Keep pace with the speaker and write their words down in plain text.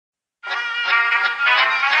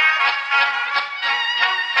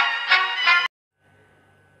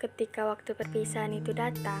ketika waktu perpisahan itu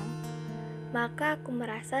datang, maka aku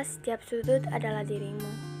merasa setiap sudut adalah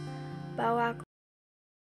dirimu. Bahwa aku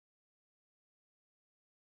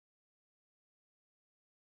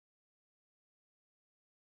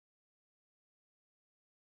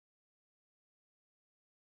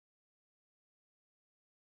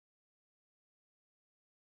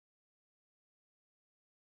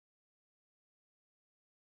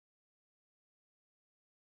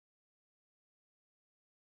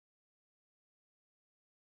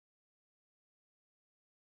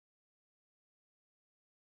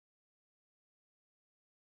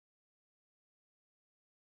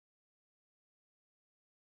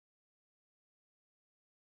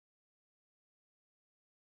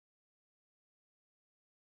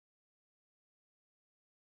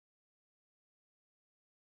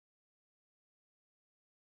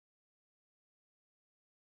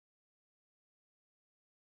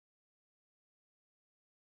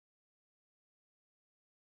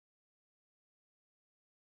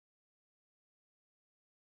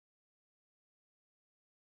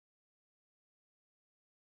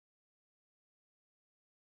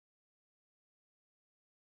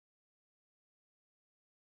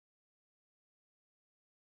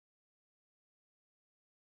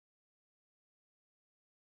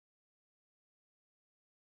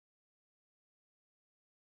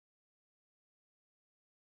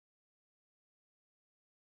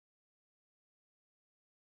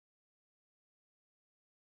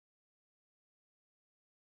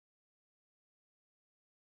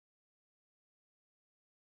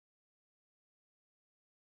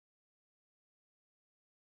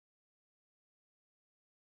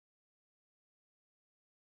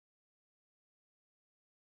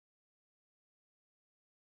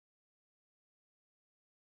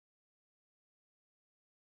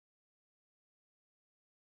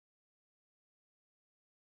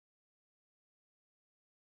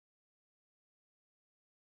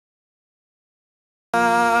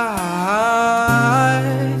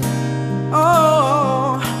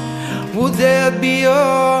oh, would that be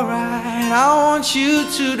alright? I want you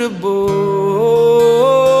to the bone,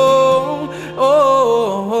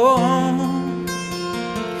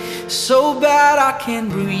 so bad I can't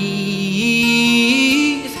breathe,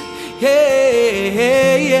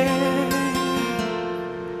 yeah.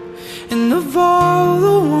 And of all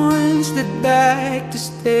the ones that beg to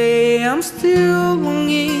stay, I'm still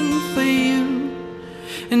longing for you.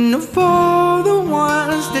 And of all the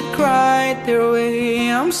ones that cried their way,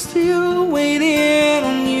 I'm still waiting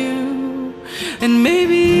on you. And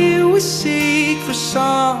maybe we seek for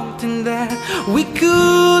something that we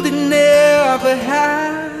could never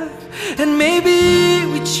have. And maybe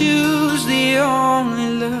we choose the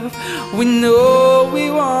only love we know we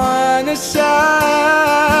wanna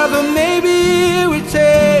have. Or maybe we're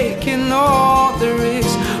taking all the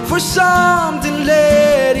risks for something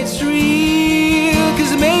that it's real.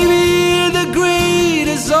 Cause maybe the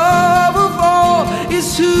greatest love of all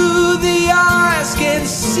is who the eyes can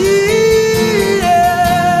see, yeah.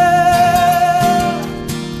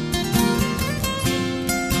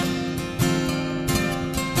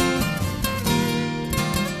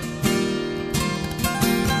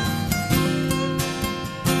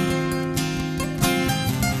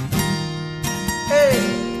 Hey.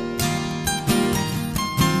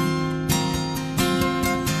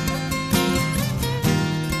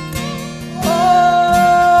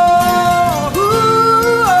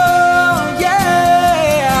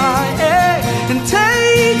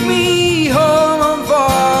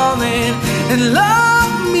 And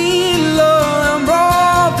love me, Lord, I'm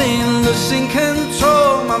rolling, losing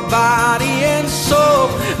control, my body and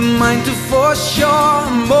soul, mine too for sure,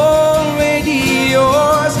 I'm already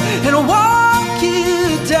yours. And walk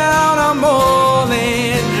you down, I'm all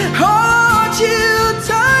in, hold you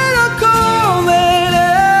tight, I'm calling,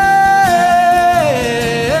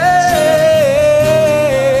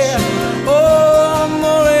 oh, I'm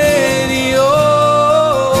already yours.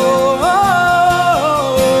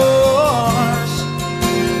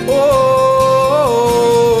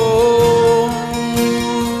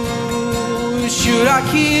 Should I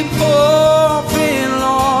keep hoping,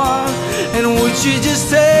 Lord? And would you just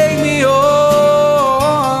take me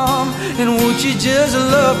home? And would you just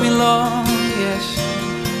love me, Lord? Yes.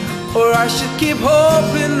 Or I should keep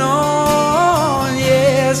hoping on.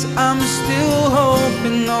 Yes, I'm still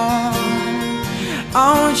hoping on. I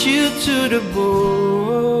want you to the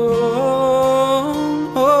bone.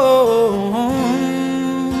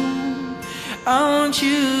 I want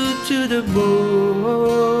you to the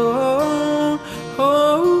bone.